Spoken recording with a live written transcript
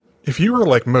If you are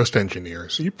like most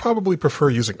engineers, you probably prefer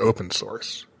using open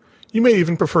source. You may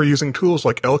even prefer using tools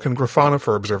like Elk and Grafana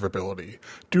for observability,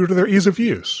 due to their ease of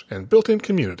use and built-in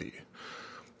community.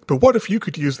 But what if you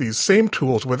could use these same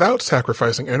tools without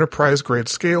sacrificing enterprise-grade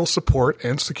scale, support,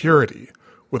 and security?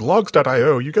 With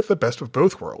Logs.io, you get the best of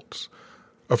both worlds.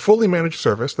 A fully managed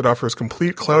service that offers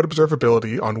complete cloud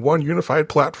observability on one unified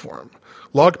platform,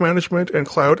 log management and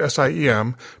cloud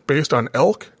SIEM based on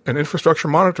Elk, and infrastructure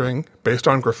monitoring based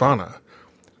on Grafana.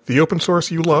 The open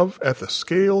source you love at the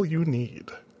scale you need.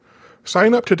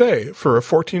 Sign up today for a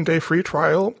 14-day free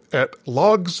trial at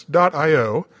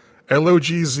logs.io,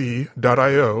 logz.io/GTC,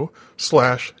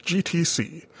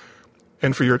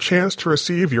 and for your chance to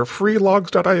receive your free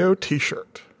Logs.io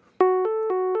t-shirt.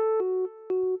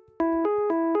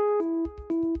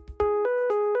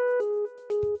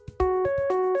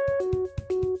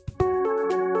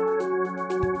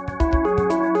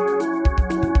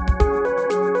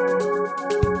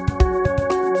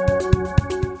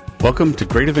 Welcome to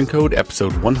Greater Than Code,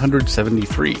 episode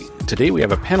 173. Today we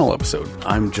have a panel episode.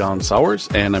 I'm John Sowers,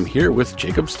 and I'm here with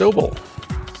Jacob Stovall.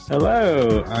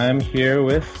 Hello, I'm here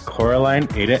with Coraline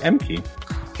Ada Emke.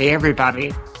 Hey,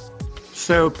 everybody.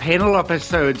 So panel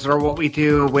episodes are what we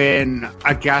do when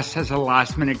a guest has a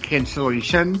last-minute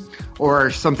cancellation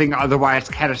or something otherwise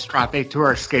catastrophic to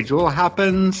our schedule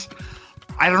happens.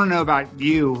 I don't know about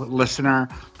you, listener,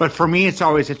 but for me it's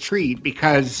always a treat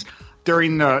because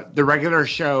during the regular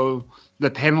show,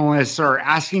 the panelists are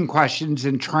asking questions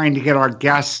and trying to get our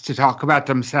guests to talk about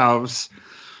themselves.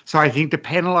 So I think the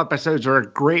panel episodes are a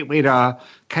great way to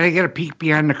kind of get a peek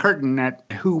behind the curtain at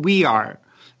who we are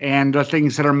and the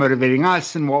things that are motivating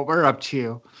us and what we're up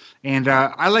to. And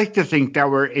I like to think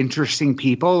that we're interesting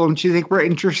people. Don't you think we're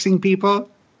interesting people?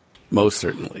 Most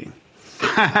certainly.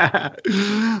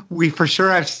 We for sure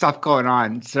have stuff going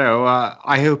on. So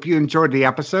I hope you enjoyed the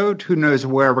episode. Who knows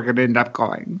where we're going to end up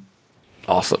going.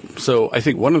 Awesome. So I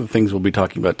think one of the things we'll be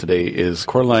talking about today is,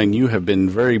 Coraline, you have been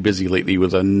very busy lately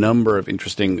with a number of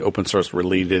interesting open source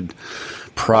related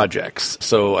projects.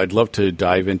 So I'd love to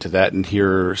dive into that and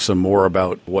hear some more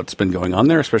about what's been going on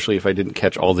there, especially if I didn't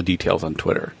catch all the details on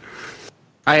Twitter.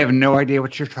 I have no idea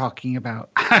what you're talking about.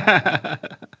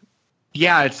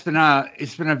 Yeah, it's been a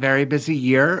very busy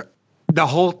year. The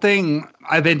whole thing,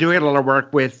 I've been doing a lot of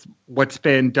work with what's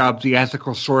been dubbed the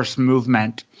ethical source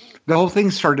movement. The whole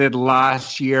thing started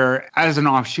last year as an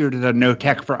offshoot of the No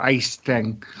Tech for ICE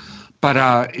thing.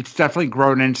 But it's definitely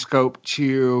grown in scope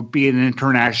to be an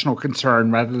international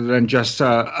concern rather than just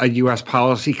a U.S.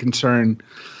 policy concern.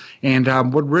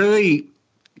 And what really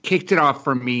kicked it off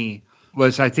for me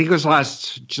was, I think it was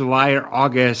last July or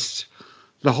August,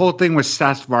 the whole thing was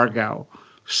Seth Vargo.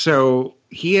 So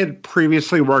he had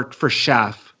previously worked for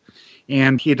Chef,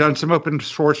 and he had done some open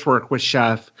source work with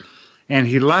Chef, and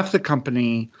he left the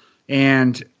company,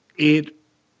 and it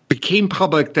became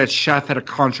public that Chef had a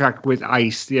contract with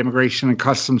ICE, the Immigration and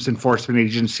Customs Enforcement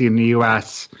Agency in the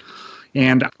U.S.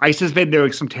 And ICE has been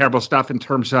doing some terrible stuff in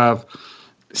terms of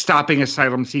stopping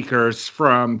asylum seekers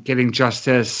from getting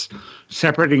justice,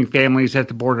 separating families at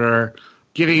the border,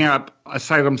 giving up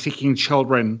asylum-seeking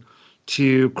children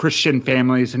to Christian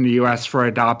families in the U.S. for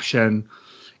adoption,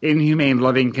 inhumane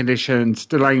living conditions,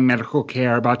 delaying medical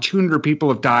care. About 200 people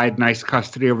have died in ICE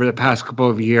custody over the past couple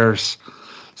of years.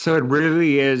 So it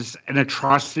really is an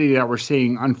atrocity that we're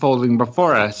seeing unfolding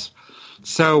before us.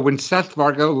 So when Seth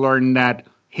Vargo learned that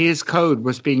his code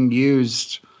was being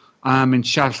used in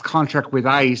Chef's contract with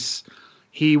ICE,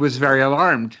 he was very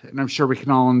alarmed. And I'm sure we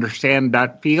can all understand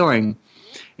that feeling.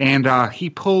 And he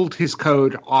pulled his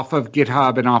code off of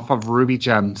GitHub and off of Ruby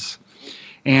Gems.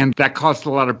 And that caused a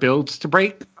lot of builds to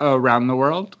break around the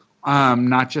world,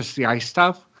 not just the ICE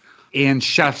stuff. And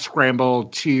Chef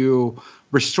scrambled to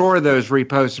restore those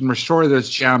repos and restore those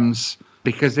gems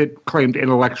because it claimed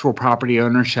intellectual property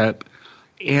ownership.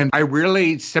 And I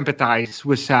really sympathize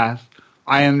with Seth.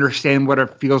 I understand what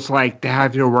it feels like to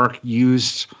have your work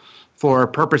used for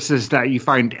purposes that you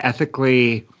find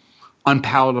ethically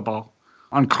unpalatable,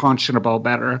 unconscionable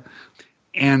better.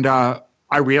 And I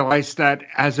realized that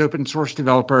as open source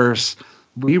developers,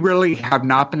 we really have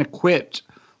not been equipped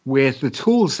with the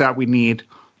tools that we need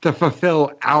to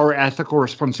fulfill our ethical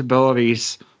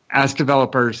responsibilities as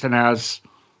developers and as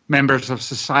members of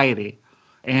society.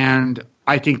 And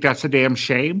I think that's a damn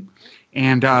shame.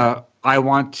 And I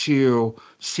want to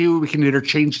see what we can do to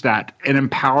change that and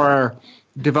empower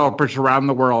developers around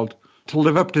the world to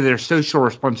live up to their social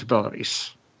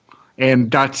responsibilities. And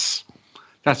that's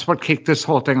what kicked this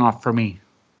whole thing off for me.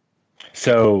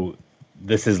 So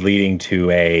this is leading to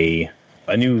a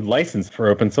new license for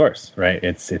open source, right?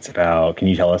 It's about, can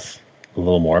you tell us a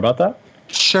little more about that?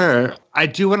 Sure. I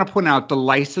do want to point out the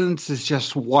license is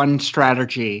just one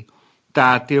strategy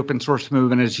that the open source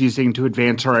movement is using to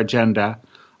advance our agenda.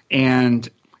 And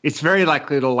it's very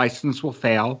likely the license will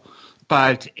fail.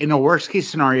 But in a worst case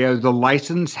scenario, the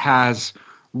license has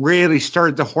really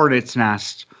stirred the hornet's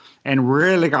nest and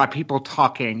really got people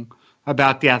talking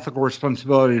about the ethical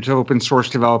responsibility to open source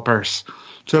developers.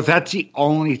 So if that's the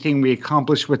only thing we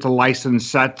accomplish with the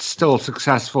license, that's still a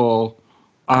successful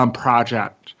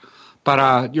project.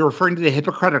 But you're referring to the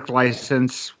Hippocratic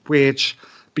license, which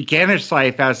began its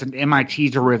life as an MIT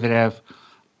derivative,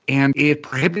 and it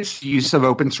prohibits the use of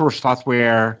open source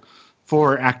software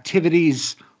for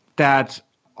activities that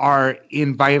are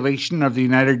in violation of the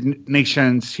United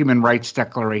Nations Human Rights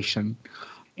Declaration.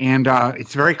 And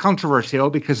it's very controversial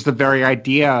because the very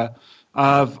idea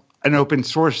of an open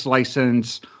source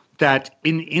license that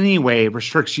in any way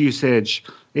restricts usage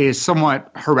is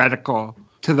somewhat heretical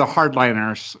to the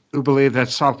hardliners who believe that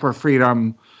software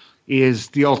freedom is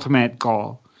the ultimate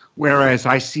goal. Whereas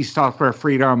I see software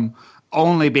freedom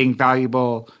only being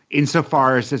valuable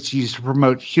insofar as it's used to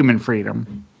promote human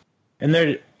freedom. And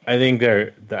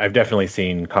I've definitely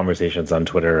seen conversations on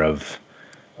Twitter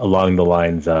along the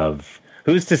lines of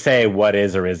who's to say what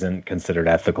is or isn't considered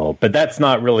ethical, but that's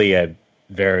not really a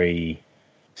very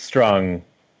strong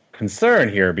concern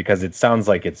here because it sounds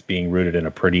like it's being rooted in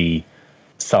a pretty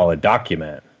solid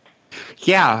document.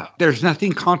 Yeah, there's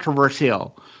nothing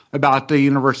controversial about the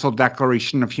Universal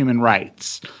Declaration of Human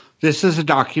Rights. This is a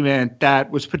document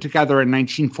that was put together in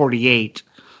 1948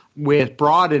 with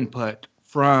broad input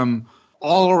from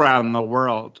all around the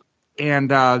world. And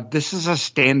this is a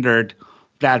standard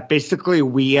that basically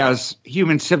we as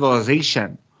human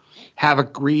civilization have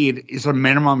agreed is a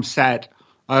minimum set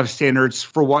of standards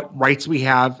for what rights we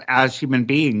have as human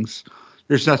beings.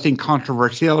 There's nothing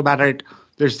controversial about it.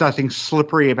 There's nothing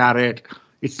slippery about it.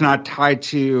 It's not tied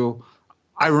to,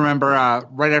 I remember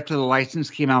right after the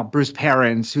license came out, Bruce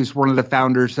Perens, who's one of the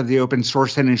founders of the Open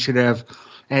Source Initiative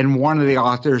and one of the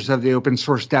authors of the open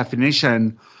source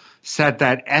definition, said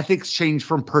that ethics change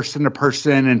from person to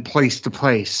person and place to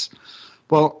place.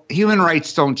 Well, human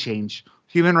rights don't change.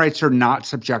 Human rights are not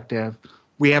subjective.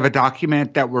 We have a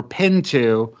document that we're pinned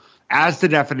to as the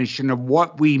definition of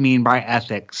what we mean by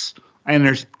ethics. And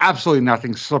there's absolutely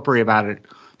nothing slippery about it.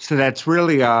 So that's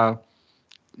really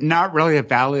not really a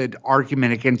valid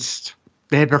argument against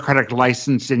the Hippocratic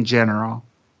license in general.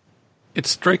 It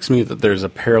strikes me that there's a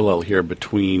parallel here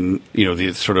between,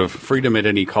 the sort of freedom at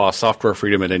any cost, software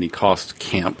freedom at any cost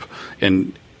camp,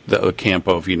 and the camp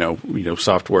of,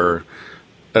 software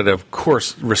that, of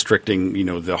course, restricting,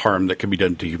 the harm that can be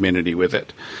done to humanity with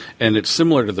it. And it's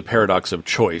similar to the paradox of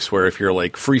choice, where if you're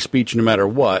like free speech no matter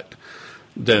what,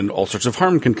 then all sorts of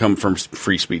harm can come from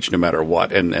free speech no matter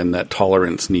what. And that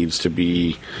tolerance needs to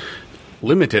be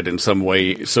limited in some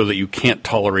way so that you can't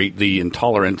tolerate the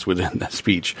intolerance within that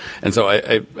speech. And so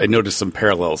I noticed some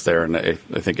parallels there, and I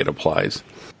think it applies.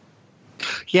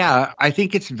 Yeah, I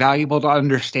think it's valuable to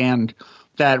understand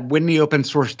that when the open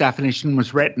source definition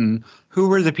was written, who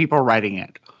were the people writing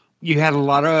it? You had a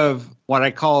lot of what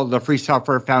I call the Free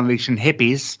Software Foundation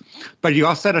hippies, but you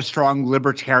also had a strong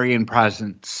libertarian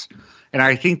presence. And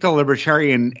I think the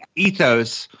libertarian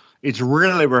ethos is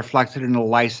really reflected in the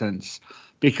license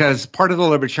because part of the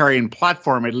libertarian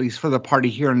platform, at least for the party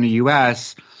here in the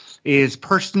U.S., is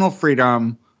personal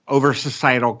freedom over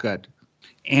societal good.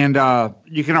 And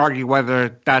you can argue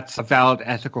whether that's a valid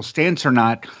ethical stance or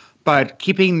not, but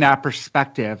keeping that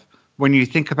perspective when you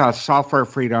think about software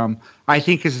freedom, I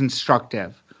think is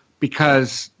instructive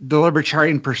because the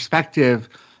libertarian perspective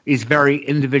is very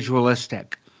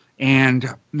individualistic. And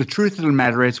the truth of the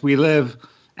matter is we live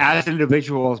as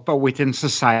individuals, but within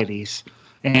societies.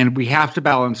 And we have to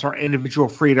balance our individual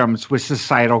freedoms with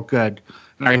societal good.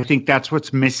 And I think that's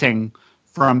what's missing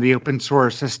from the open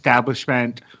source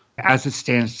establishment as it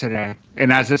stands today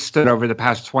and as it stood over the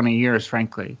past 20 years,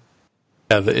 frankly.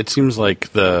 Yeah, it seems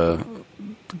like the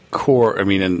core,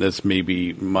 and this may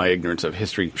be my ignorance of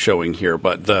history showing here,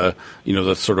 but the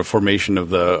sort of formation of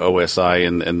the OSI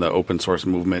and the open source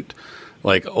movement,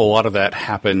 like a lot of that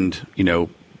happened,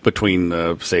 between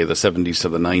the 70s to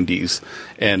the 90s.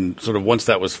 And sort of once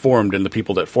that was formed and the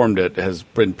people that formed it has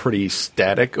been pretty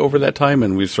static over that time.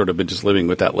 And we've sort of been just living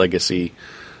with that legacy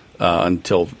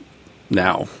until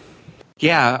now.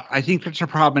 Yeah, I think that's a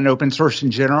problem in open source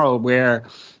in general, where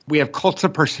we have cults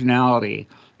of personality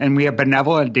and we have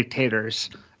benevolent dictators.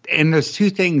 And those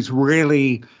two things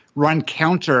really run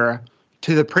counter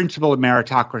to the principle of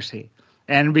meritocracy.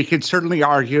 And we could certainly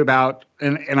argue about,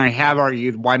 and I have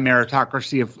argued, why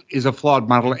meritocracy is a flawed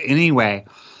model anyway.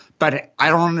 But I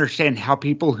don't understand how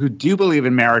people who do believe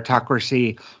in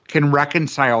meritocracy can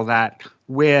reconcile that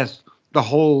with the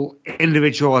whole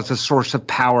individual as a source of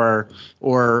power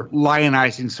or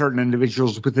lionizing certain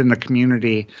individuals within the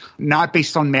community, not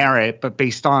based on merit, but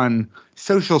based on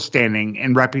social standing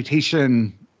and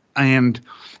reputation and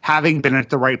having been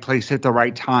at the right place at the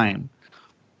right time.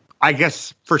 I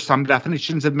guess for some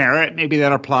definitions of merit, maybe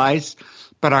that applies,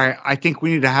 but I think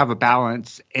we need to have a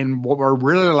balance. And what we're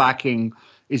really lacking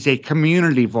is a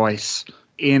community voice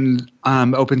in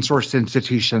open source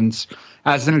institutions.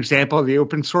 As an example, the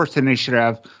Open Source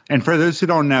Initiative, and for those who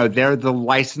don't know, they're the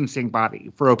licensing body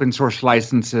for open source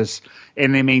licenses,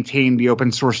 and they maintain the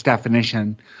open source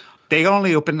definition. They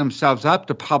only opened themselves up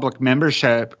to public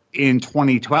membership in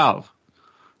 2012.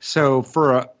 So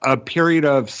for a period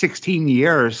of 16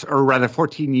 years, or rather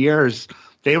 14 years,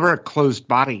 they were a closed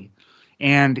body.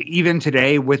 And even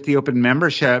today with the open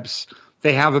memberships,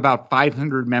 they have about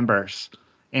 500 members.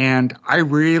 And I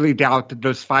really doubt that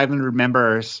those 500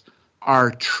 members are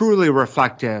truly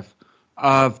reflective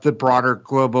of the broader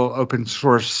global open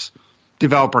source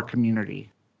developer community.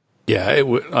 Yeah,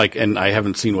 and I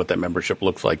haven't seen what that membership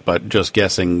looks like, but just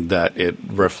guessing that it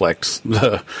reflects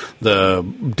the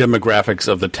demographics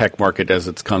of the tech market as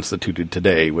it's constituted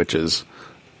today, which is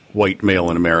white, male,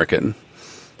 and American.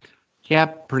 Yeah,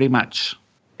 pretty much.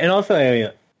 And also, I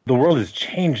mean, the world has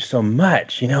changed so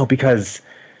much, because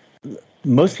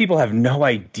most people have no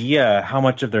idea how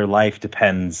much of their life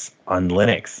depends on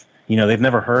Linux. They've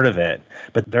never heard of it,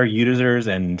 but their users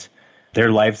and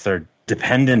their lives are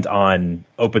dependent on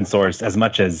open source as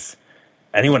much as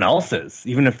anyone else's,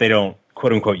 even if they don't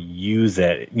quote unquote use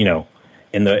it,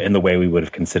 in the way we would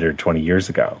have considered 20 years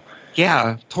ago.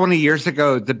 Yeah, 20 years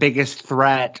ago, the biggest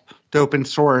threat to open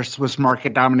source was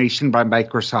market domination by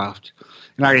Microsoft.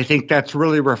 And I think that's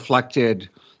really reflected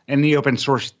in the open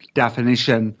source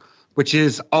definition, which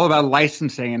is all about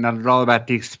licensing and not at all about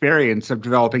the experience of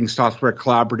developing software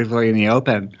collaboratively in the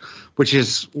open, which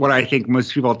is what I think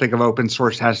most people think of open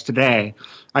source as today.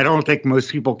 I don't think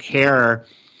most people care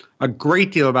a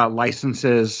great deal about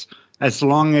licenses as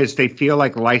long as they feel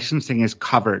like licensing is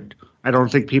covered. I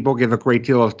don't think people give a great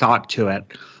deal of thought to it.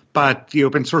 But the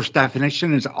open source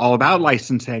definition is all about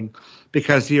licensing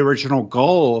because the original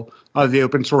goal of the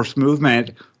open source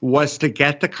movement was to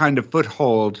get the kind of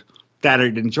foothold that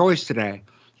it enjoys today.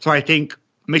 So I think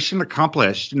mission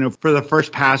accomplished, for the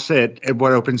first pass at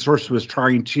what open source was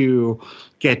trying to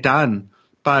get done.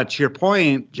 But to your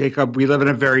point, Jacob, we live in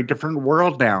a very different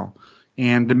world now.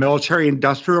 And the military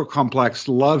industrial complex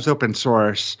loves open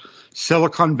source.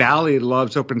 Silicon Valley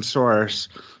loves open source.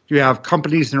 You have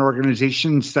companies and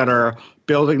organizations that are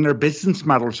building their business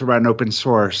models around open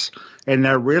source. And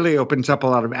that really opens up a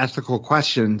lot of ethical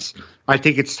questions. I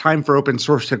think it's time for open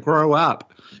source to grow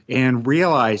up and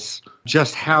realize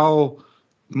just how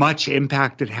much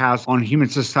impact it has on human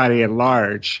society at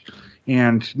large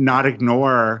and not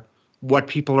ignore what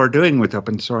people are doing with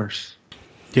open source.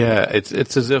 Yeah,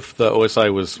 it's as if the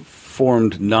OSI was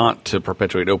formed not to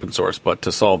perpetuate open source, but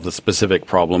to solve the specific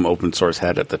problem open source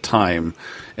had at the time.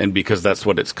 And because that's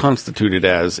what it's constituted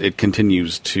as, it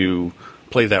continues to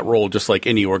play that role just like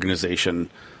any organization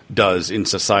does in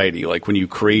society. Like when you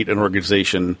create an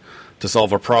organization to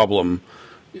solve a problem,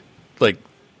 like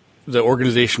the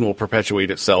organization will perpetuate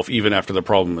itself even after the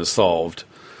problem is solved.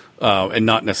 And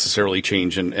not necessarily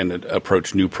change and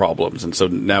approach new problems. And so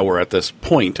now we're at this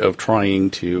point of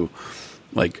trying to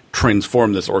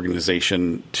transform this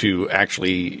organization to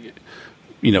actually,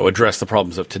 address the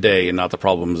problems of today and not the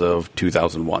problems of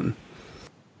 2001.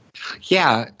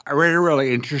 Yeah, I read a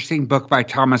really interesting book by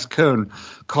Thomas Kuhn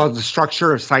called The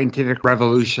Structure of Scientific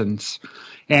Revolutions.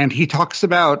 And he talks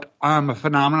about a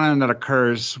phenomenon that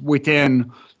occurs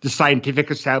within the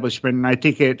scientific establishment, and I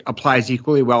think it applies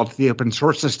equally well to the open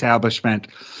source establishment,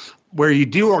 where you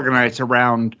do organize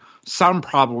around some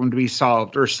problem to be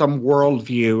solved or some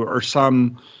worldview or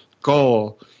some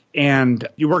goal, and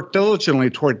you work diligently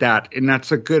toward that, and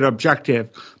that's a good objective.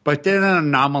 But then an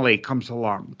anomaly comes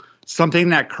along, something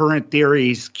that current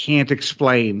theories can't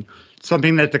explain,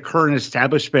 something that the current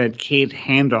establishment can't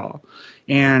handle.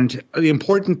 And the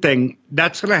important thing,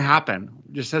 that's going to happen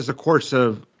just as a course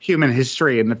of human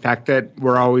history, and the fact that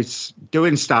we're always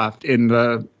doing stuff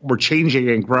we're changing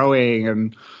and growing,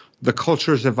 and the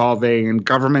culture's evolving and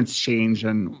governments change,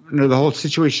 and the whole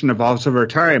situation evolves over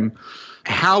time.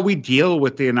 How we deal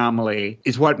with the anomaly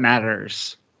is what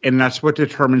matters, and that's what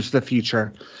determines the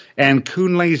future. And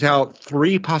Kuhn lays out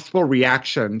 3 possible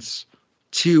reactions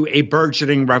to a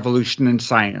burgeoning revolution in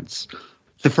science.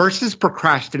 The first is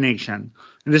procrastination.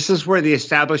 And this is where the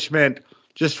establishment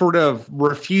just sort of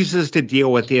refuses to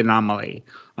deal with the anomaly,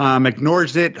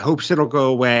 ignores it, hopes it'll go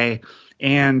away.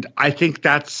 And I think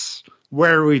that's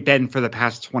where we've been for the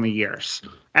past 20 years.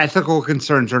 Ethical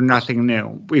concerns are nothing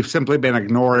new. We've simply been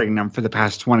ignoring them for the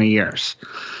past 20 years.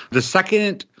 The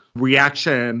second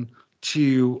reaction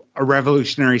to a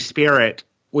revolutionary spirit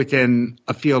within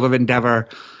a field of endeavor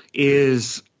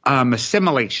is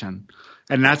assimilation.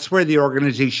 And that's where the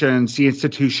organizations, the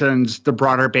institutions, the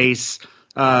broader base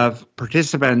of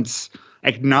participants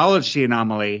acknowledge the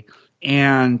anomaly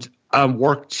and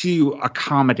work to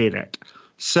accommodate it.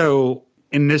 So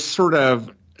in this sort of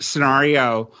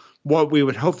scenario, what we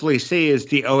would hopefully see is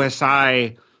the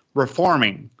OSI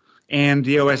reforming and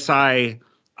the OSI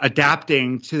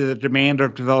adapting to the demand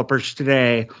of developers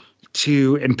today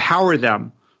to empower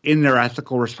them in their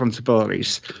ethical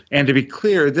responsibilities. And to be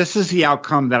clear, this is the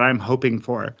outcome that I'm hoping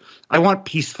for. I want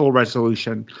peaceful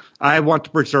resolution. I want to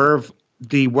preserve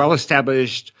the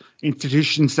well-established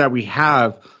institutions that we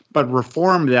have, but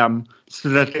reform them so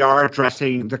that they are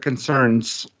addressing the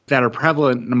concerns that are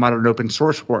prevalent in the modern open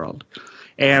source world.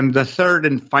 And the third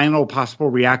and final possible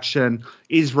reaction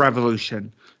is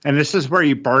revolution. And this is where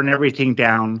you burn everything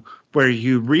down, where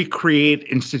you recreate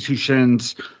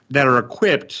institutions that are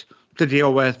equipped to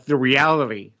deal with the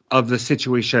reality of the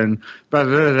situation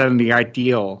rather than the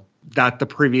ideal that the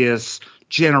previous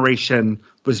generation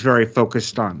was very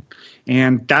focused on.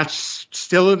 And that's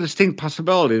still a distinct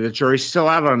possibility. The jury's still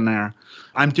out on there.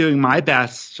 I'm doing my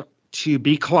best to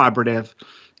be collaborative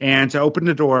and to open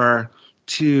the door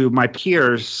to my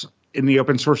peers in the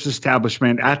open source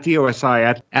establishment at the OSI,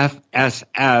 at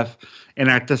FSF, and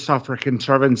at the Software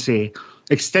Conservancy,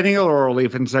 extending a laurel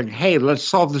leaf and saying, hey, let's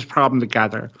solve this problem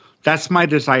together. That's my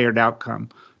desired outcome.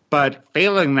 But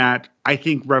failing that, I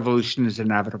think revolution is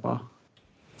inevitable.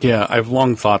 Yeah, I've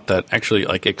long thought that actually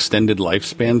like extended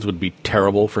lifespans would be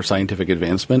terrible for scientific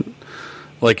advancement.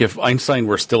 Like if Einstein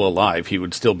were still alive, he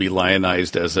would still be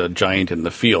lionized as a giant in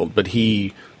the field, but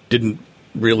he didn't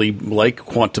really like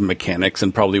quantum mechanics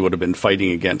and probably would have been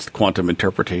fighting against quantum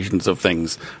interpretations of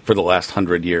things for the last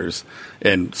 100 years.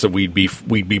 And so we'd be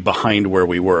behind where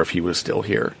we were if he was still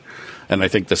here. And I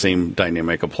think the same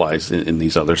dynamic applies in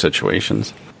these other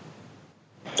situations.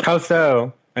 How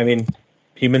so? I mean,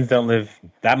 humans don't live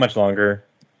that much longer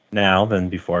now than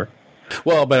before.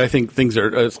 Well, but I think things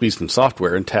are, at least in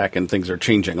software and tech, and things are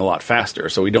changing a lot faster.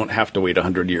 So we don't have to wait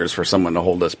 100 years for someone to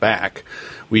hold us back.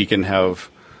 We can have,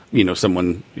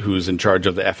 someone who's in charge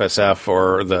of the FSF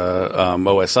or the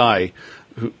OSI,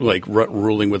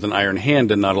 ruling with an iron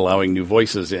hand and not allowing new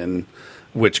voices in,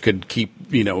 which could keep,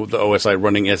 the OSI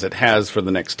running as it has for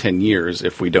the next 10 years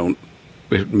if we don't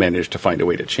manage to find a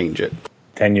way to change it.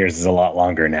 10 years is a lot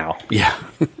longer now. Yeah.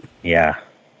 Yeah.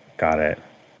 Got it.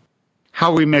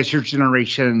 How we measure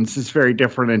generations is very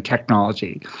different in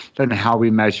technology than how we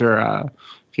measure,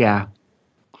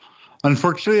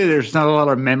 Unfortunately, there's not a lot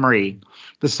of memory.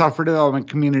 The software development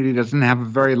community doesn't have a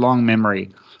very long memory.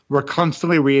 We're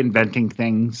constantly reinventing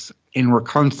things, and we're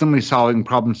constantly solving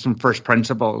problems from first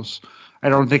principles. I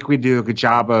don't think we do a good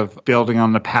job of building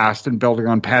on the past and building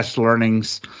on past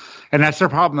learnings. And that's a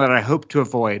problem that I hope to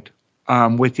avoid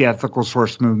with the ethical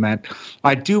source movement.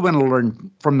 I do want to learn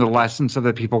from the lessons of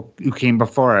the people who came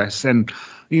before us. And,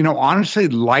 honestly,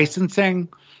 licensing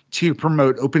to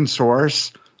promote open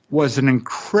source was an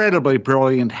incredibly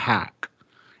brilliant hack.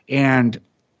 And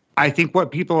I think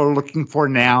what people are looking for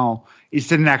now is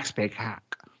the next big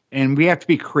hack. And we have to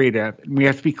be creative, and we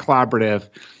have to be collaborative,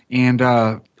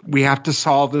 and we have to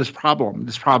solve this problem.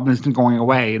 This problem isn't going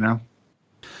away,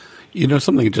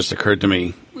 Something that just occurred to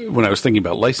me when I was thinking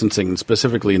about licensing,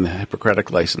 specifically in the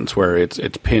Hippocratic license, where it's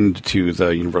pinned to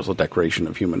the Universal Declaration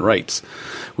of Human Rights,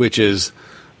 which is,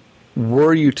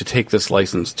 were you to take this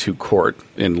license to court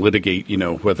and litigate,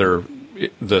 whether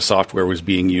the software was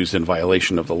being used in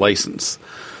violation of the license,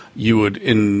 you would,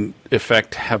 in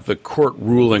effect, have the court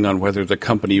ruling on whether the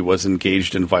company was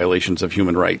engaged in violations of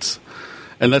human rights.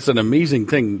 And that's an amazing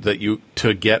thing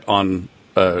to get on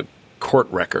a court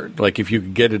record. Like if you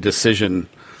could get a decision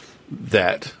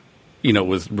that,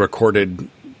 was recorded,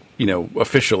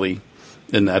 officially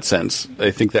in that sense,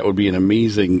 I think that would be an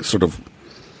amazing sort of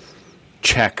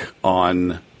check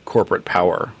on corporate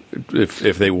power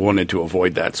if they wanted to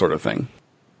avoid that sort of thing.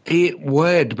 It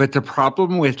would, but the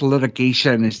problem with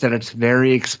litigation is that it's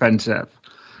very expensive,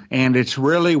 and it's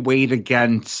really weighed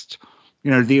against,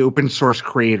 the open source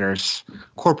creators.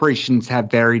 Corporations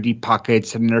have very deep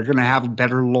pockets, and they're going to have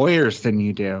better lawyers than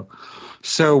you do.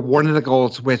 So one of the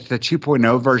goals with the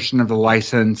 2.0 version of the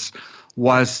license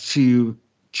was to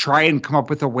try and come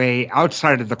up with a way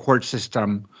outside of the court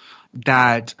system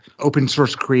that open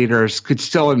source creators could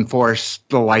still enforce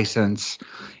the license.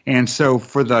 And so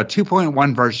for the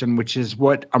 2.1 version, which is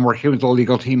what I'm working with the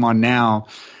legal team on now,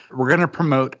 we're going to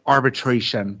promote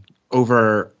arbitration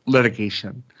over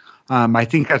litigation. I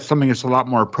think that's something that's a lot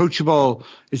more approachable.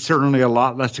 It's certainly a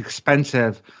lot less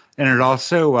expensive. And it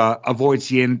also avoids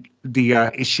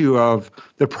the issue of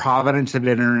the provenance of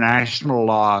international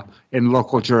law in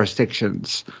local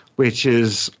jurisdictions, which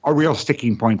is a real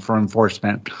sticking point for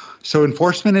enforcement. So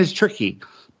enforcement is tricky.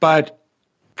 But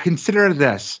consider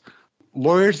this.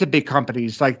 Lawyers at big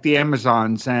companies like the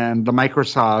Amazons and the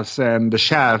Microsofts and the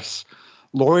Chefs,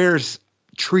 lawyers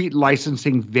treat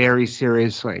licensing very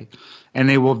seriously. And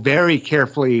they will very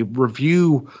carefully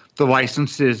review the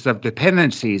licenses of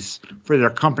dependencies for their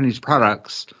company's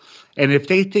products. And if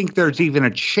they think there's even a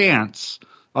chance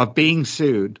of being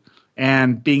sued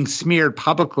and being smeared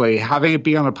publicly, having it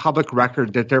be on a public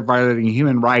record that they're violating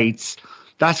human rights,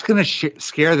 that's going to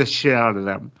scare the shit out of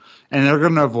them. And they're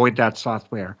going to avoid that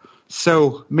software.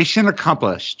 So mission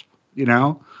accomplished, you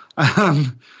know?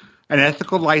 An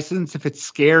ethical license, if it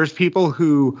scares people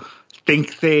who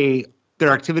think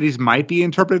their activities might be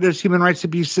interpreted as human rights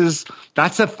abuses,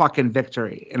 that's a fucking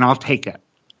victory, and I'll take it.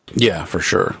 Yeah, for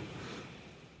sure.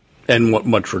 And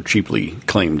much were cheaply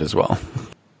claimed as well.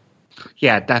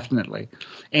 Yeah, definitely.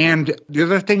 And the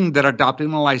other thing that adopting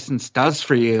the license does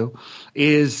for you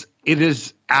is it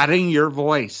is adding your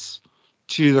voice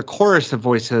to the chorus of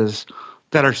voices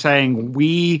that are saying,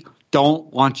 we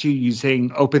don't want you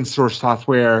using open source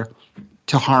software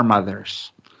to harm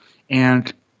others.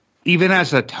 And even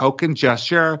as a token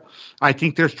gesture, I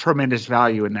think there's tremendous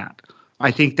value in that.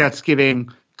 I think that's giving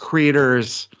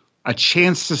creators a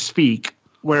chance to speak,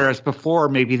 whereas before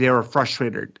maybe they were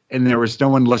frustrated and there was no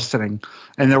one listening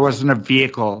and there wasn't a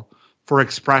vehicle for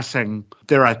expressing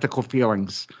their ethical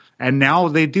feelings. And now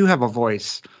they do have a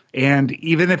voice. And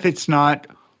even if it's not,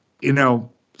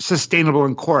 sustainable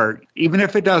in court, even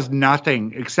if it does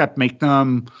nothing except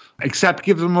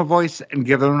give them a voice and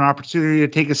give them an opportunity to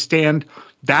take a stand,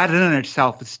 that in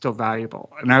itself is still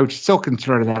valuable. And I would still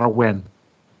consider that a win.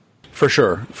 For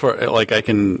sure. I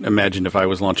can imagine if I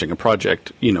was launching a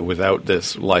project, without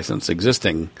this license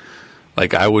existing,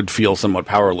 I would feel somewhat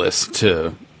powerless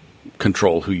to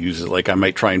control who uses it. I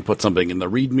might try and put something in the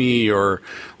README or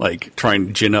try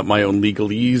and gin up my own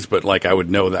legalese, but I would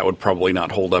know that would probably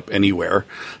not hold up anywhere.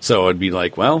 So I'd be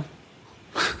well,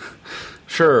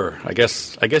 sure, I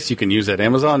guess you can use it,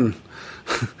 Amazon.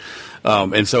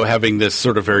 And so having this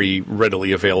sort of very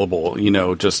readily available,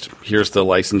 just here's the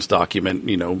license document,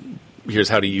 here's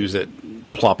how to use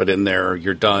it, plop it in there,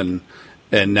 you're done.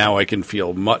 And now I can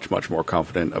feel much, much more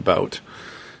confident about,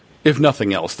 if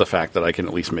nothing else, the fact that I can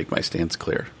at least make my stance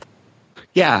clear.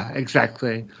 Yeah,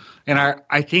 exactly. And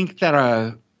I think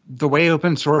that the way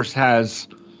open source has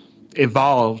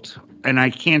evolved, and I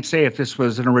can't say if this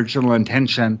was an original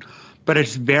intention, but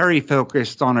it's very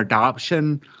focused on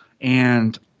adoption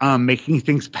and making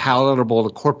things palatable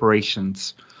to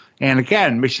corporations. And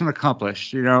again, mission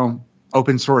accomplished.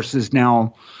 Open source is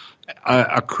now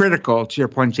a critical, to your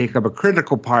point, Jacob, a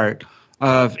critical part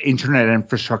of internet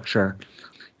infrastructure.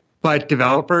 But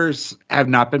developers have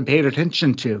not been paid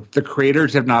attention to. The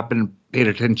creators have not been paid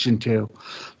attention to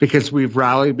because we've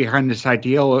rallied behind this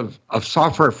ideal of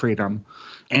software freedom.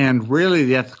 And really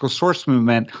the ethical source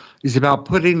movement is about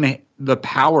putting the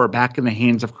power back in the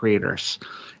hands of creators.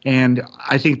 And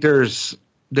I think there's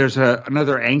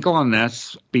another angle on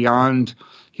this beyond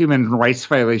human rights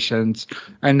violations,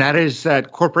 and that is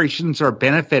that corporations are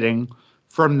benefiting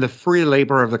from the free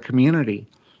labor of the community.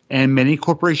 And many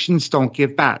corporations don't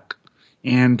give back.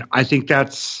 And I think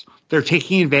they're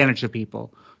taking advantage of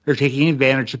people. They're taking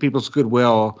advantage of people's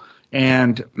goodwill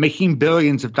and making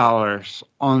billions of dollars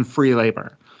on free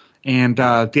labor. And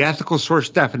the ethical source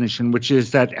definition, which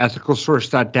is that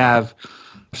ethicalsource.dev,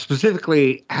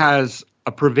 specifically has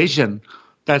a provision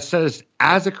that says,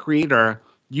 as a creator,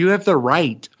 you have the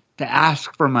right to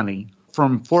ask for money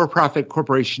from for-profit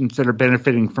corporations that are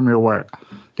benefiting from your work.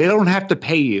 They don't have to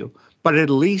pay you, but at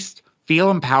least feel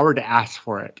empowered to ask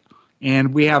for it.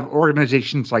 And we have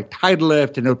organizations like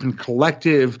TideLift and Open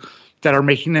Collective that are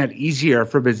making that easier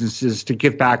for businesses to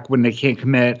give back when they can't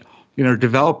commit,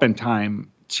 development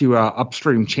time to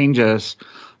upstream changes.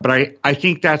 But I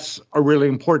think that's a really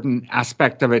important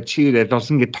aspect of it, too, that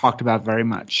doesn't get talked about very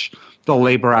much, the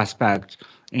labor aspect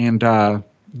and the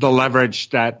leverage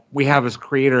that we have as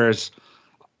creators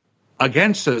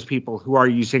against those people who are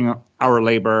using our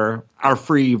labor, our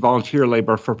free volunteer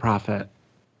labor for profit.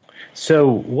 So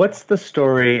what's the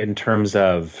story in terms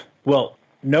of, no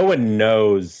one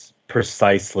knows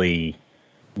precisely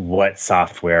what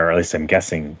software, or at least I'm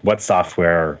guessing, what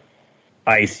software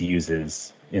ICE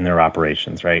uses in their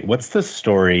operations, right? What's the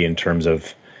story in terms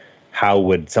of how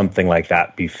would something like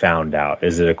that be found out?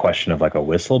 Is it a question of like a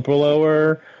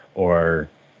whistleblower or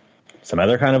some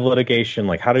other kind of litigation?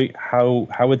 Like how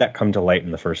would that come to light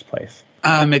in the first place?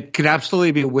 It could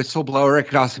absolutely be a whistleblower. It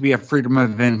could also be a Freedom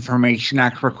of Information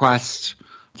Act request.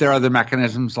 There are other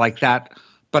mechanisms like that.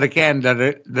 But again,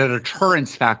 the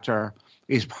deterrence factor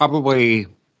is probably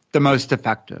the most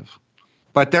effective.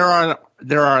 But there are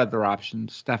other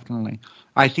options, definitely.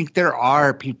 I think there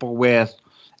are people with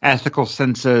ethical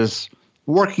senses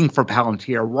working for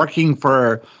Palantir, working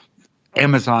for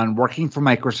Amazon, working for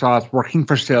Microsoft, working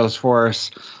for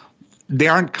Salesforce. They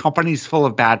aren't companies full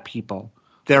of bad people.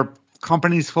 They're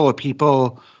companies full of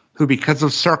people who, because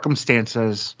of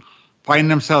circumstances,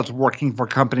 find themselves working for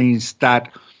companies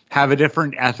that have a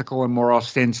different ethical and moral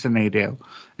stance than they do.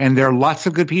 And there are lots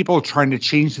of good people trying to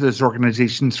change those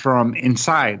organizations from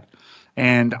inside.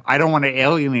 And I don't want to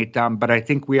alienate them, but I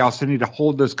think we also need to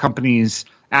hold those companies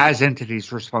as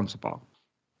entities responsible.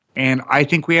 And I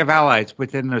think we have allies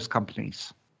within those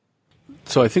companies.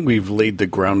 So I think we've laid the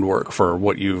groundwork for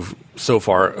what you've so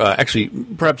far. Actually,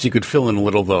 perhaps you could fill in a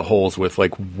little of the holes with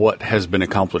like what has been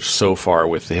accomplished so far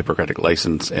with the Hippocratic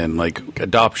license and like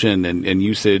adoption and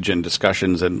usage and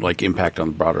discussions and like impact on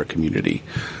the broader community.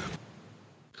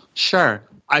 Sure.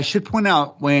 I should point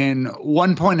out when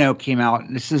 1.0 came out,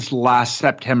 this is last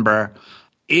September,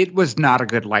 it was not a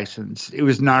good license. It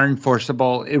was not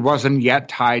enforceable. It wasn't yet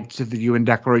tied to the UN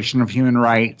Declaration of Human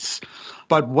Rights.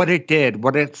 But what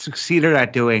it succeeded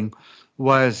at doing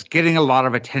was getting a lot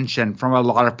of attention from a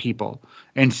lot of people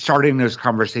and starting those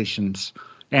conversations.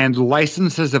 And the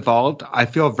license has evolved. I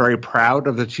feel very proud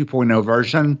of the 2.0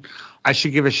 version. I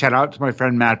should give a shout out to my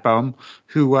friend Matt Bohm,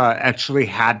 who actually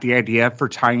had the idea for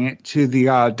tying it to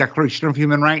the Declaration of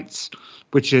Human Rights,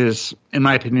 which is, in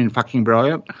my opinion, fucking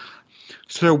brilliant.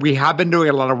 So we have been doing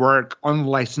a lot of work on the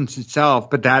license itself,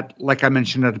 but that, like I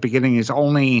mentioned at the beginning, is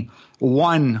only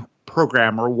one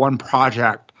program or one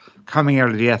project coming out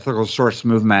of the ethical source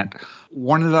movement.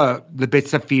 One of the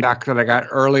bits of feedback that I got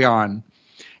early on,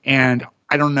 and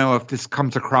I don't know if this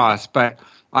comes across, but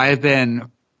I have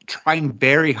been trying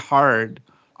very hard.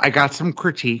 I got some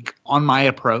critique on my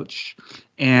approach,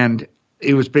 and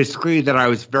it was basically that I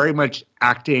was very much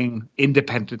acting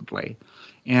independently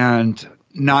and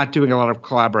not doing a lot of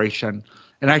collaboration.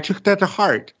 And I took that to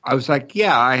heart. I was like,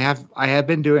 yeah, I have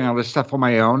been doing all this stuff on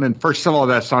my own. And first of all,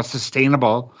 that's not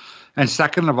sustainable. And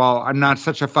second of all, I'm not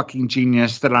such a fucking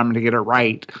genius that I'm going to get it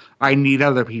right. I need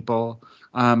other people.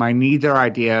 I need their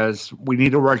ideas. We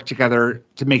need to work together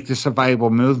to make this a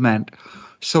viable movement.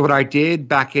 So what I did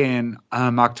back in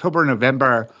October,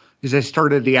 November, is I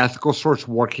started the Ethical Source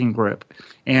Working Group.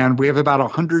 And we have about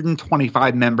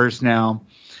 125 members now.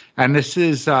 And this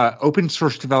is open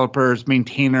source developers,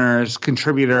 maintainers,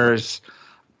 contributors,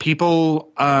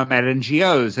 people at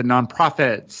NGOs and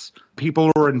nonprofits,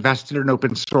 people who are invested in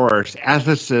open source,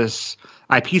 ethicists,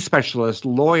 IP specialists,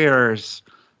 lawyers.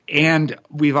 And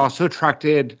we've also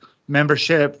attracted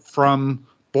membership from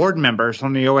board members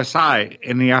on the OSI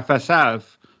and the FSF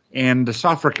and the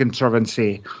Software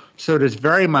Conservancy. So it is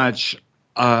very much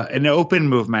an open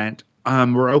movement.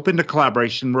 We're open to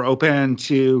collaboration. We're open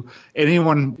to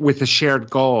anyone with a shared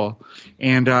goal.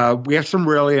 And we have some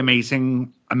really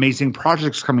amazing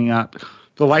projects coming up.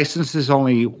 The license is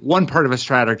only one part of a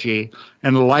strategy,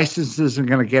 and the license isn't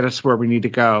going to get us where we need to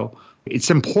go.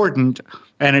 It's important,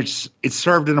 and it's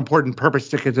served an important purpose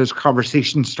to get those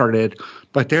conversations started.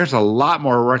 But there's a lot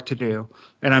more work to do.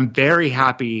 And I'm very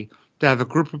happy to have a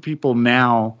group of people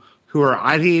now who are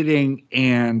ideating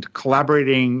and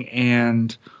collaborating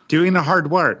and doing the hard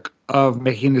work of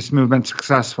making this movement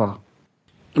successful.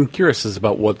 I'm curious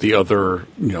about what the other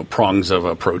prongs of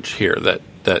approach here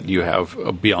that you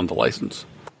have beyond the license.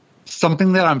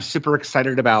 Something that I'm super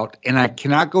excited about, and I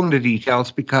cannot go into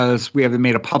details because we haven't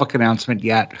made a public announcement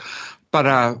yet,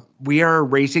 but we are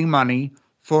raising money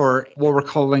for what we're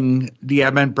calling the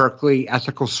Edmund Berkeley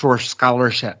Ethical Source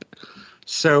Scholarship.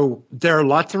 So there are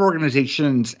lots of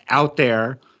organizations out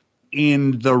there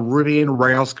in the Ruby and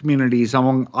Rails communities,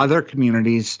 among other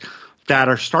communities, that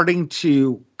are starting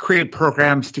to create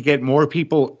programs to get more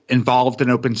people involved in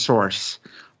open source.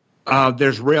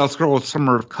 There's Rails Girls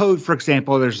Summer of Code, for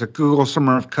example. There's a Google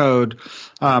Summer of Code.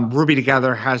 Ruby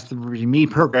Together has the Ruby Me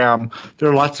program. There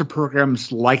are lots of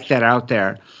programs like that out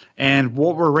there. And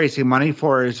what we're raising money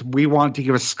for is we want to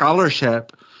give a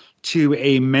scholarship to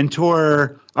a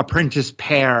mentor-apprentice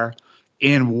pair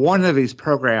in one of these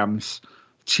programs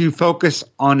to focus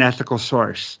on ethical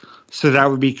source. So that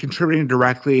would be contributing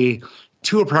directly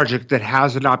to a project that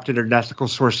has adopted an ethical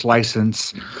source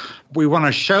license. We want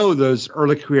to show those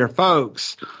early career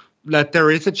folks that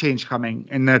there is a change coming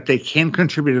and that they can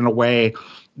contribute in a way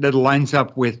that lines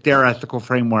up with their ethical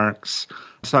frameworks.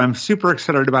 So I'm super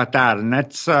excited about that. And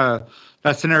that's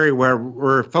an area where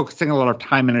we're focusing a lot of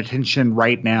time and attention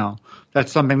right now.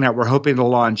 That's something that we're hoping to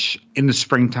launch in the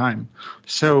springtime.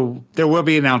 So there will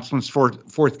be announcements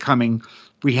forthcoming.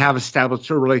 We have established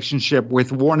a relationship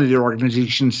with one of the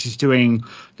organizations who's doing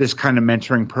this kind of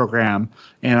mentoring program,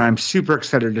 and I'm super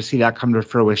excited to see that come to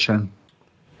fruition.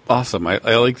 Awesome. I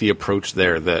like the approach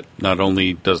there that not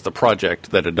only does the project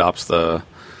that adopts the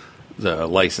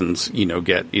license,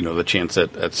 get, the chance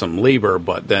at some labor,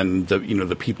 but then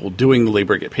the people doing the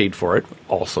labor get paid for it.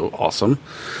 Also awesome.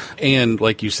 And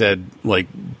like you said, like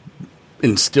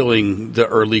instilling the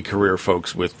early career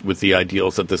folks with the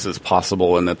ideals that this is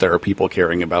possible and that there are people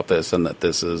caring about this and that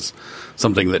this is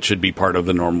something that should be part of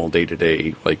the normal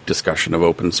day-to-day discussion of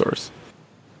open source.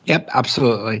 Yep,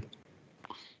 absolutely.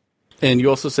 And you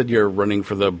also said you're running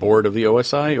for the board of the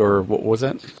OSI, or what was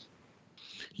that?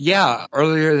 Yeah,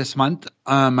 earlier this month,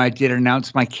 I did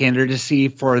announce my candidacy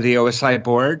for the OSI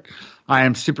board. I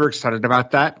am super excited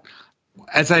about that.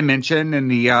 As I mentioned in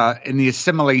the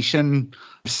assimilation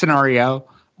scenario,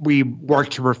 we work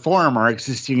to reform our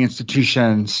existing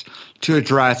institutions to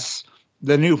address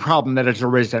the new problem that has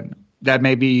arisen that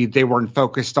maybe they weren't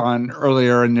focused on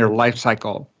earlier in their life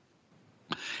cycle.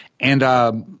 And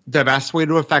the best way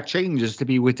to affect change is to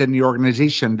be within the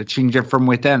organization, to change it from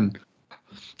within.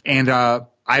 And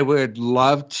I would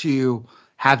love to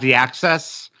have the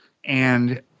access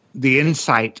and the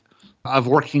insight of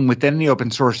working within the open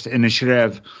source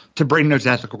initiative to bring those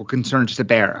ethical concerns to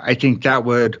bear. I think that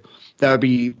would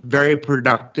be very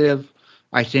productive.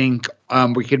 I think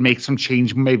we could make some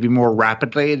change maybe more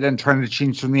rapidly than trying to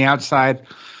change from the outside.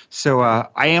 So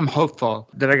I am hopeful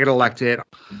that I get elected.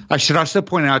 I should also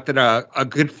point out that a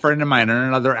good friend of mine and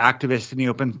another activist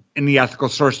in the ethical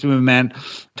source movement,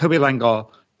 Toby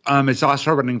Lengel, is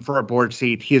also running for a board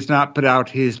seat. He has not put out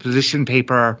his position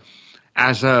paper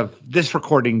as of this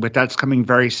recording, but that's coming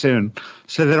very soon.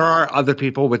 So there are other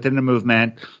people within the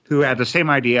movement who had the same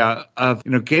idea of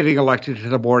getting elected to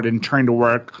the board and trying to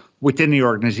work within the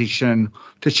organization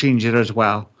to change it as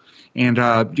well. And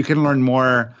you can learn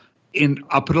more.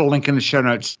 I'll put a link in the show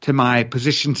notes to my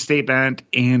position statement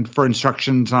and for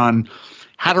instructions on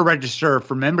how to register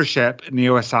for membership in the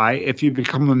OSI if you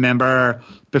become a member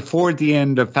before the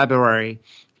end of February.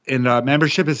 And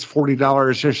membership is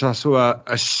 $40. There's also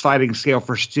a sliding scale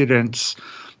for students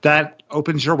that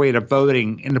opens your way to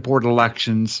voting in the board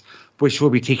elections, which will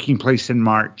be taking place in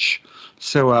March.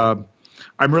 So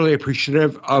I'm really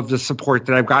appreciative of the support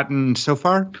that I've gotten so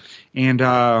far, and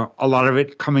a lot of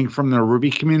it coming from the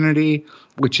Ruby community,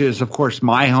 which is, of course,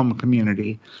 my home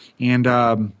community. And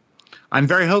I'm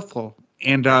very hopeful.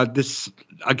 And this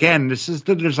is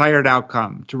the desired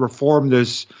outcome, to reform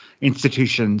those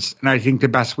institutions. And I think the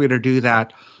best way to do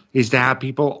that is to have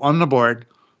people on the board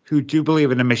who do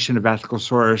believe in the mission of ethical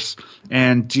source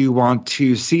and do want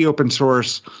to see open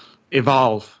source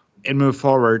evolve and move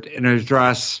forward and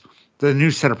address the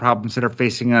new set of problems that are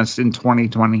facing us in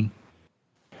 2020.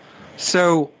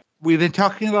 So we've been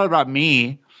talking a lot about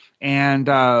me and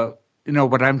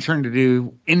what I'm trying to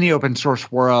do in the open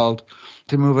source world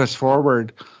to move us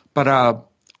forward. But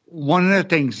one of the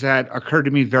things that occurred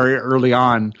to me very early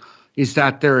on is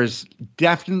that there is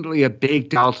definitely a big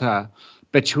delta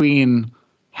between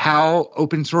how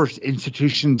open source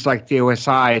institutions like the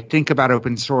OSI think about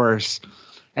open source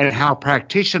and how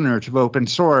practitioners of open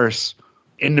source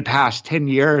in the past 10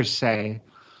 years, say,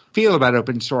 feel about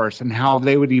open source and how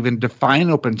they would even define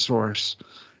open source.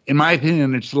 In my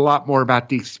opinion, it's a lot more about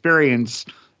the experience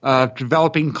of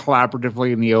developing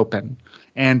collaboratively in the open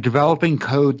and developing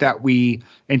code that we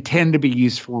intend to be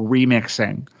used for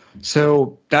remixing.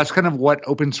 So that's kind of what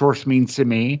open source means to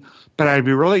me. But I'd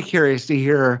be really curious to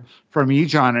hear from you,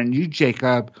 John, and you,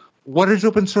 Jacob. What does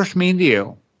open source mean to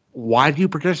you? Why do you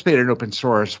participate in open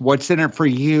source? What's in it for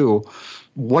you?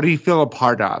 What do you feel a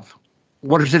part of?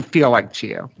 What does it feel like to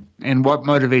you? And what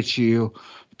motivates you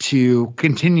to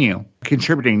continue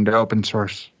contributing to open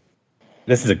source?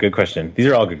 This is a good question. These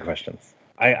are all good questions.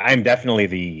 I'm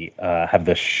definitely have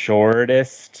the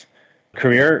shortest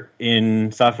career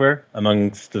in software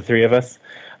amongst the three of us.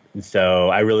 So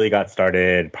I really got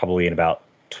started probably in about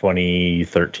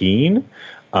 2013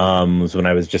 was when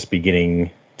I was just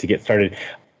beginning to get started.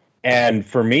 And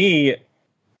for me,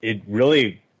 it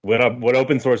really, what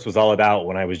open source was all about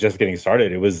when I was just getting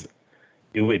started,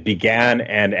 it began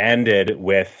and ended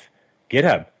with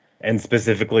GitHub. And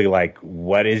specifically, like,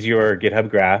 what is your GitHub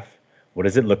graph? What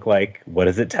does it look like? What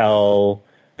does it tell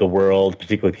the world,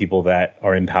 particularly people that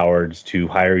are empowered to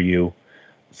hire you,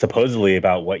 supposedly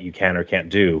about what you can or can't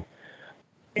do?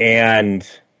 And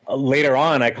later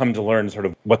on, I come to learn sort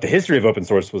of what the history of open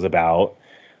source was about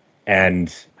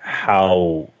and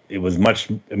how it was much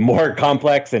more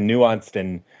complex and nuanced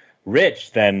and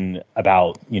rich than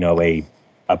about,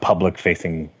 a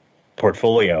public-facing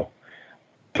portfolio.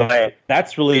 But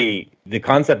that's really the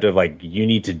concept of like,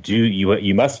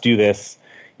 you must do this.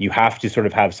 You have to sort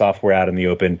of have software out in the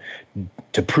open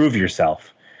to prove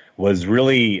yourself, was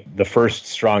really the first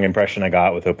strong impression I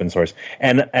got with open source.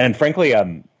 And frankly,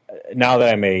 now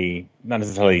that I'm a not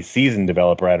necessarily seasoned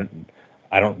developer,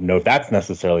 I don't know if that's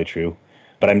necessarily true,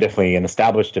 but I'm definitely an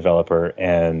established developer,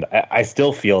 and I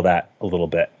still feel that a little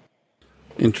bit.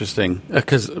 Interesting,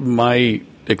 because my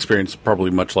experience,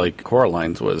 probably much like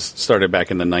Coraline's, was started back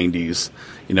in the 90s,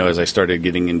 as I started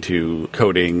getting into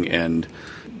coding, and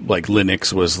like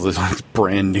Linux was this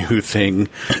brand new thing.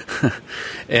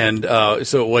 And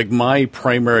so like my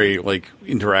primary like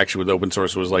interaction with open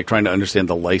source was like trying to understand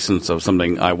the license of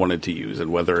something I wanted to use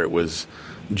and whether it was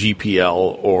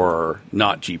GPL or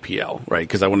not GPL, right?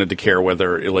 Because I wanted to care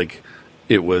whether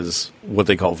it was what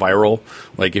they call viral.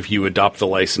 Like if you adopt the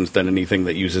license, then anything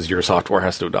that uses your software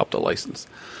has to adopt a license.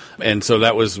 And so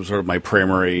that was sort of my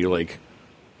primary like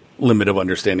limit of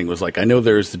understanding, was like, I know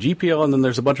there's the GPL and then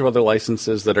there's a bunch of other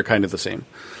licenses that are kind of the same.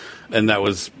 And that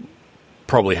was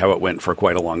probably how it went for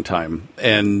quite a long time.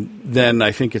 And then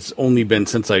I think it's only been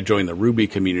since I joined the Ruby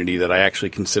community that I actually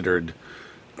considered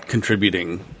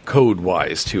contributing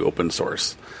code-wise to open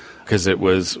source. Because it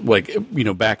was like,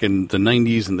 back in the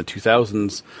 90s and the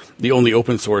 2000s, the only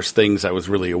open source things I was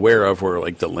really aware of were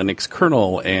like the Linux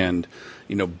kernel and,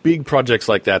 big projects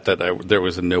like that there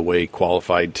was in no way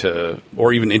qualified to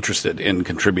or even interested in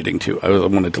contributing to. I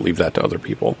wanted to leave that to other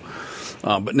people.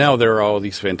 But now there are all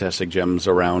these fantastic gems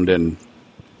around, and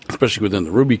especially within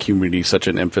the Ruby community, such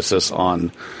an emphasis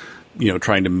on,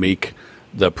 trying to make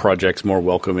the projects more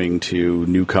welcoming to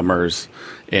newcomers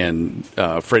and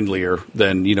friendlier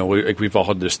than, we've all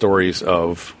heard the stories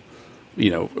of,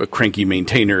 cranky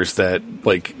maintainers that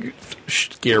like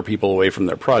scare people away from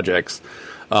their projects.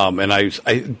 And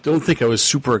I don't think I was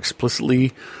super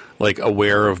explicitly like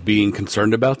aware of being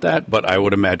concerned about that, but I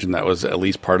would imagine that was at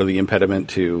least part of the impediment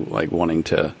to like wanting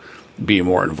to be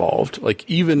more involved. Like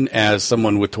even as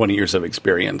someone with 20 years of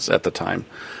experience at the time,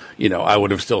 I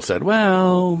would have still said,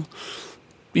 well,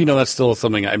 that's still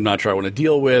something I'm not sure I want to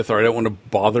deal with, or I don't want to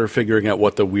bother figuring out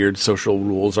what the weird social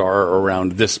rules are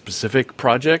around this specific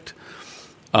project.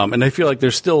 And I feel like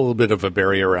there's still a little bit of a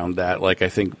barrier around that. Like, I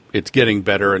think it's getting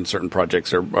better, and certain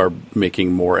projects are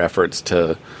making more efforts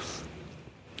to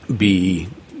be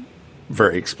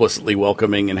very explicitly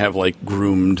welcoming and have, like,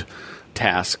 groomed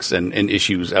tasks and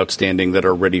issues outstanding that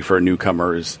are ready for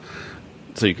newcomers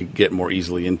so you could get more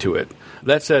easily into it.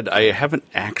 That said, I haven't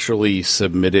actually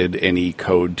submitted any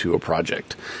code to a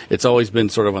project. It's always been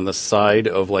sort of on the side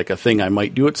of like a thing I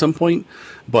might do at some point,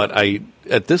 but I,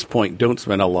 at this point, don't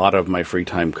spend a lot of my free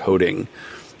time coding.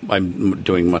 I'm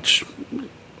doing much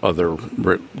other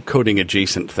coding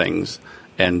adjacent things.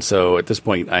 And so at this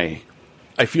point, I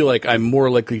feel like I'm more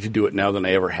likely to do it now than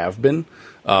I ever have been.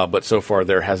 But so far,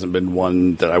 there hasn't been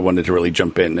one that I wanted to really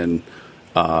jump in and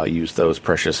use those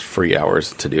precious free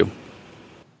hours to do.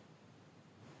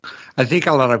 I think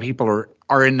a lot of people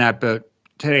are in that boat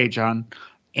today, John,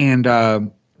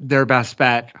 and their best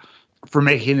bet for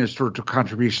making those sorts of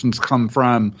contributions come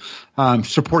from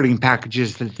supporting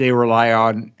packages that they rely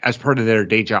on as part of their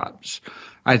day jobs.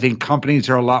 I think companies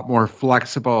are a lot more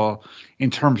flexible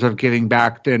in terms of giving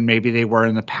back than maybe they were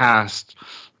in the past.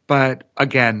 But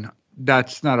again,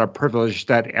 that's not a privilege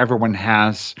that everyone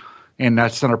has, and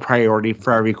that's not a priority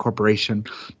for every corporation.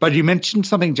 But you mentioned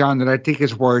something, John, that I think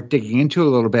is worth digging into a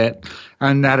little bit,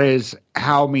 and that is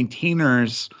how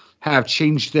maintainers have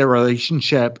changed their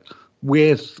relationship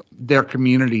with their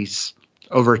communities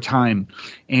over time.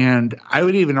 And I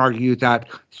would even argue that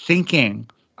thinking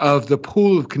of the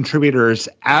pool of contributors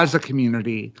as a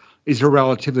community is a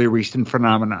relatively recent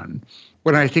phenomenon.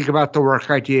 When I think about the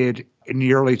work I did in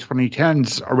the early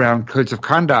 2010s around codes of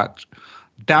conduct,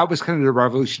 that was kind of the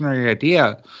revolutionary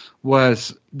idea,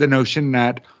 was the notion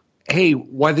that, hey,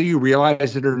 whether you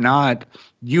realize it or not,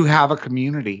 you have a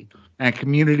community, and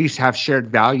communities have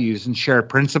shared values and shared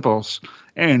principles.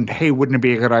 And hey, wouldn't it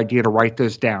be a good idea to write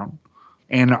those down?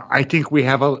 And I think we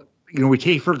have we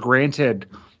take for granted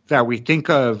that we think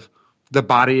of the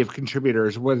body of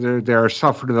contributors, whether they're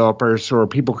software developers or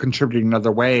people contributing in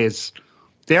other ways,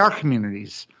 they are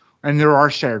communities and there are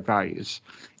shared values.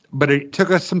 but it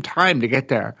took us some time to get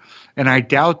there. And I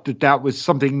doubt that that was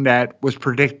something that was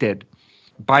predicted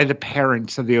by the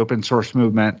parents of the open source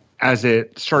movement as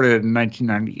it started in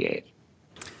 1998.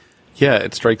 Yeah,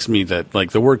 it strikes me that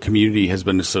like the word community has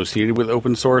been associated with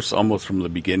open source almost from the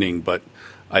beginning, but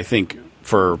I think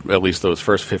for at least those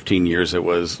first 15 years, it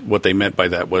was what they meant by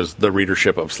that was the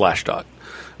readership of Slashdot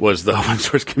was the open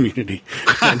source community.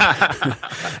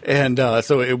 And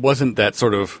so it wasn't that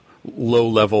sort of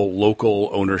low-level local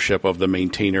ownership of the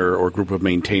maintainer or group of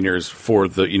maintainers for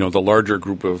the, the larger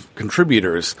group of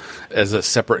contributors as a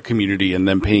separate community and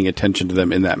then paying attention to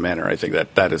them in that manner. I think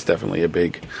that is definitely a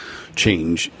big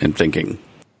change in thinking.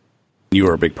 You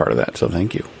are a big part of that, so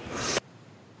thank you.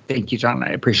 Thank you, John. I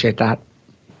appreciate that.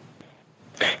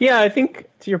 Yeah, I think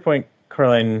to your point,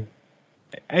 Coraline,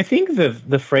 I think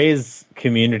the phrase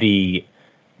community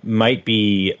might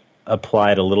be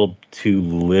applied a little too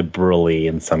liberally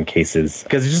in some cases.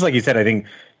 Because just like you said, I think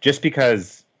just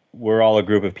because we're all a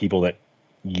group of people that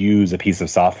use a piece of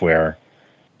software,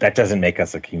 that doesn't make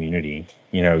us a community.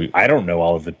 I don't know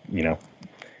all of the,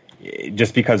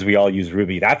 just because we all use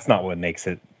Ruby, that's not what makes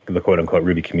it the quote unquote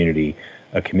Ruby community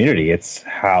a community. It's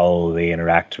how they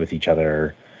interact with each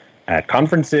other at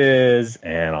conferences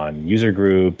and on user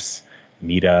groups,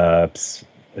 meetups,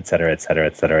 et cetera, et cetera,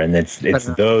 et cetera. And it's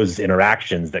those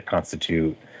interactions that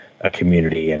constitute a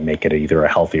community and make it either a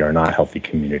healthy or not healthy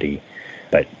community.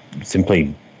 But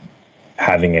simply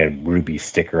having a Ruby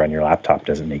sticker on your laptop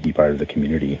doesn't make you part of the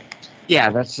community. Yeah,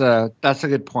 that's a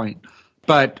good point.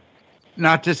 But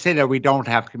not to say that we don't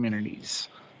have communities.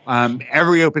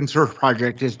 Every open source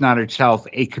project is not itself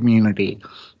a community.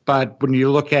 But when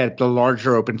you look at the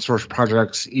larger open source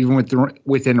projects, even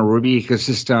within a Ruby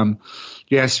ecosystem,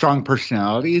 you have strong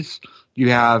personalities. You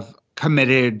have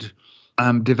committed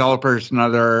developers and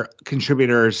other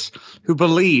contributors who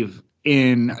believe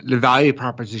in the value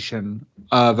proposition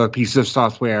of a piece of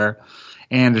software.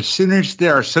 And as soon as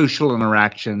there are social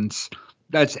interactions,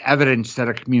 that's evidence that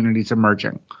a community is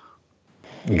emerging.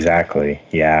 Exactly.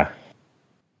 Yeah.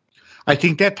 I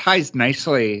think that ties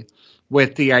nicely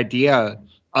with the idea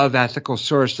of ethical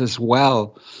source as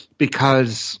well,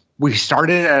 because we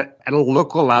started at a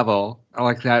local level, I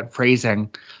like that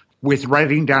phrasing, with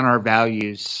writing down our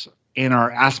values and our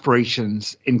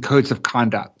aspirations in codes of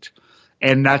conduct.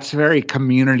 And that's very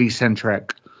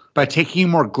community-centric. But taking a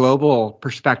more global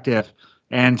perspective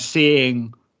and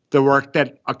seeing the work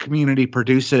that a community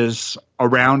produces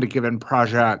around a given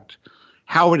project,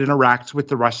 how it interacts with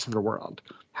the rest of the world,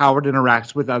 how it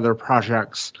interacts with other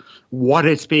projects, what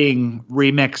it's being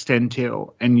remixed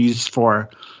into and used for.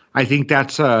 I think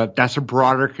that's a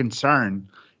broader concern.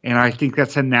 And I think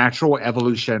that's a natural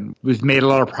evolution. We've made a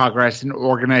lot of progress in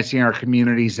organizing our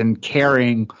communities and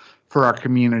caring for our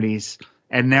communities.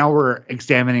 And now we're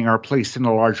examining our place in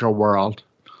the larger world.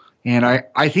 And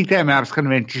I think that maps kind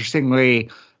of interestingly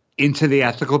into the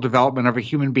ethical development of a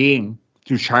human being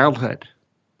through childhood.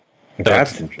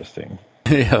 That's interesting.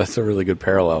 Yeah, that's a really good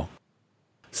parallel.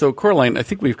 So, Coraline, I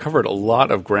think we've covered a lot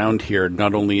of ground here,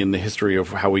 not only in the history of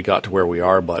how we got to where we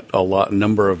are, but a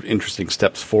number of interesting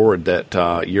steps forward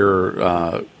that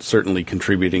you're certainly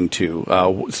contributing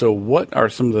to. So what are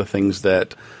some of the things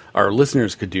that our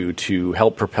listeners could do to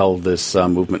help propel this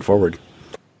movement forward?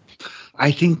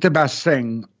 I think the best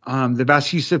thing, the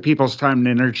best use of people's time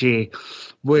and energy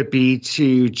would be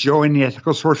to join the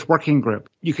Ethical Source Working Group.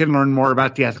 You can learn more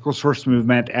about the Ethical Source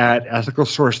movement at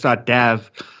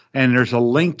ethicalsource.dev. And there's a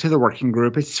link to the working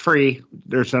group. It's free.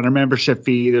 There's not a membership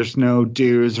fee. There's no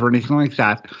dues or anything like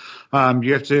that.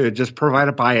 You have to just provide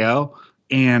a bio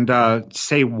and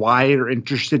say why you're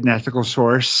interested in Ethical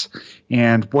Source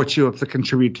and what you have to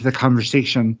contribute to the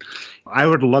conversation. I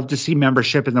would love to see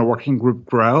membership in the working group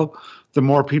grow. The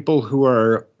more people who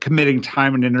are committing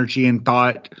time and energy and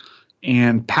thought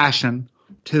and passion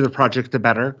to the project, the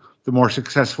better. The more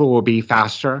successful we'll be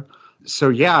faster. So,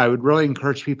 yeah, I would really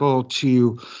encourage people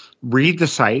to read the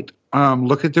site,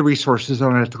 look at the resources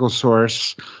on Ethical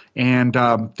Source, and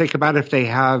think about if they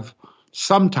have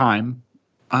some time,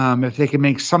 if they can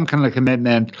make some kind of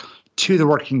commitment to the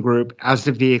working group as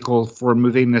the vehicle for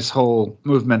moving this whole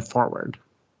movement forward.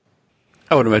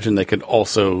 I would imagine they could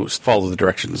also follow the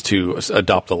directions to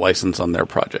adopt the license on their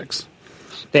projects.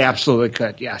 They absolutely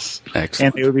could, yes.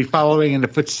 Excellent. And they would be following in the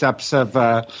footsteps of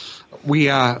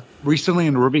we recently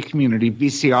in the Ruby community,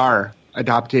 VCR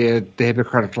adopted the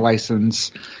Hippocratic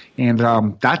license, and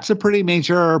that's a pretty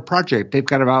major project. They've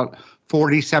got about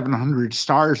 4,700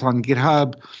 stars on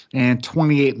GitHub and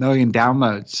 28 million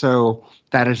downloads. So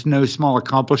that is no small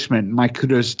accomplishment. My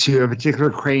kudos to in particular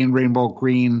Crane, Rainbow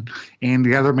Green, and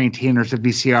the other maintainers of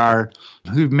VCR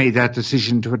who've made that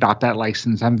decision to adopt that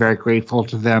license. I'm very grateful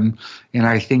to them, and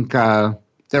I think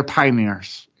they're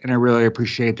pioneers, and I really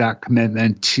appreciate that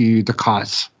commitment to the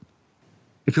cause.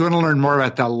 If you want to learn more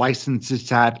about that license,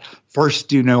 it's at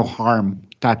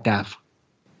firstdonoharm.dev.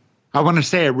 I want to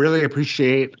say I really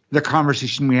appreciate the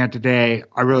conversation we had today.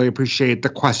 I really appreciate the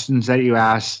questions that you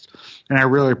asked, and I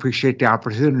really appreciate the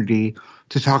opportunity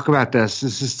to talk about this.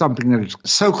 This is something that is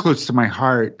so close to my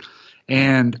heart,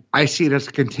 and I see it as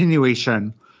a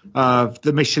continuation of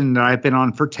the mission that I've been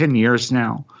on for 10 years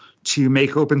now, to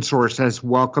make open source as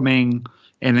welcoming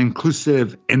and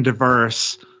inclusive and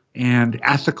diverse and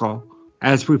ethical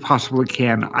as we possibly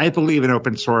can. I believe in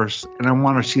open source, and I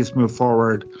want to see us move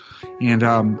forward. And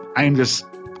I'm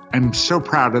so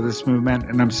proud of this movement,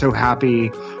 and I'm so happy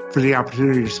for the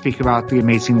opportunity to speak about the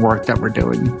amazing work that we're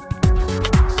doing.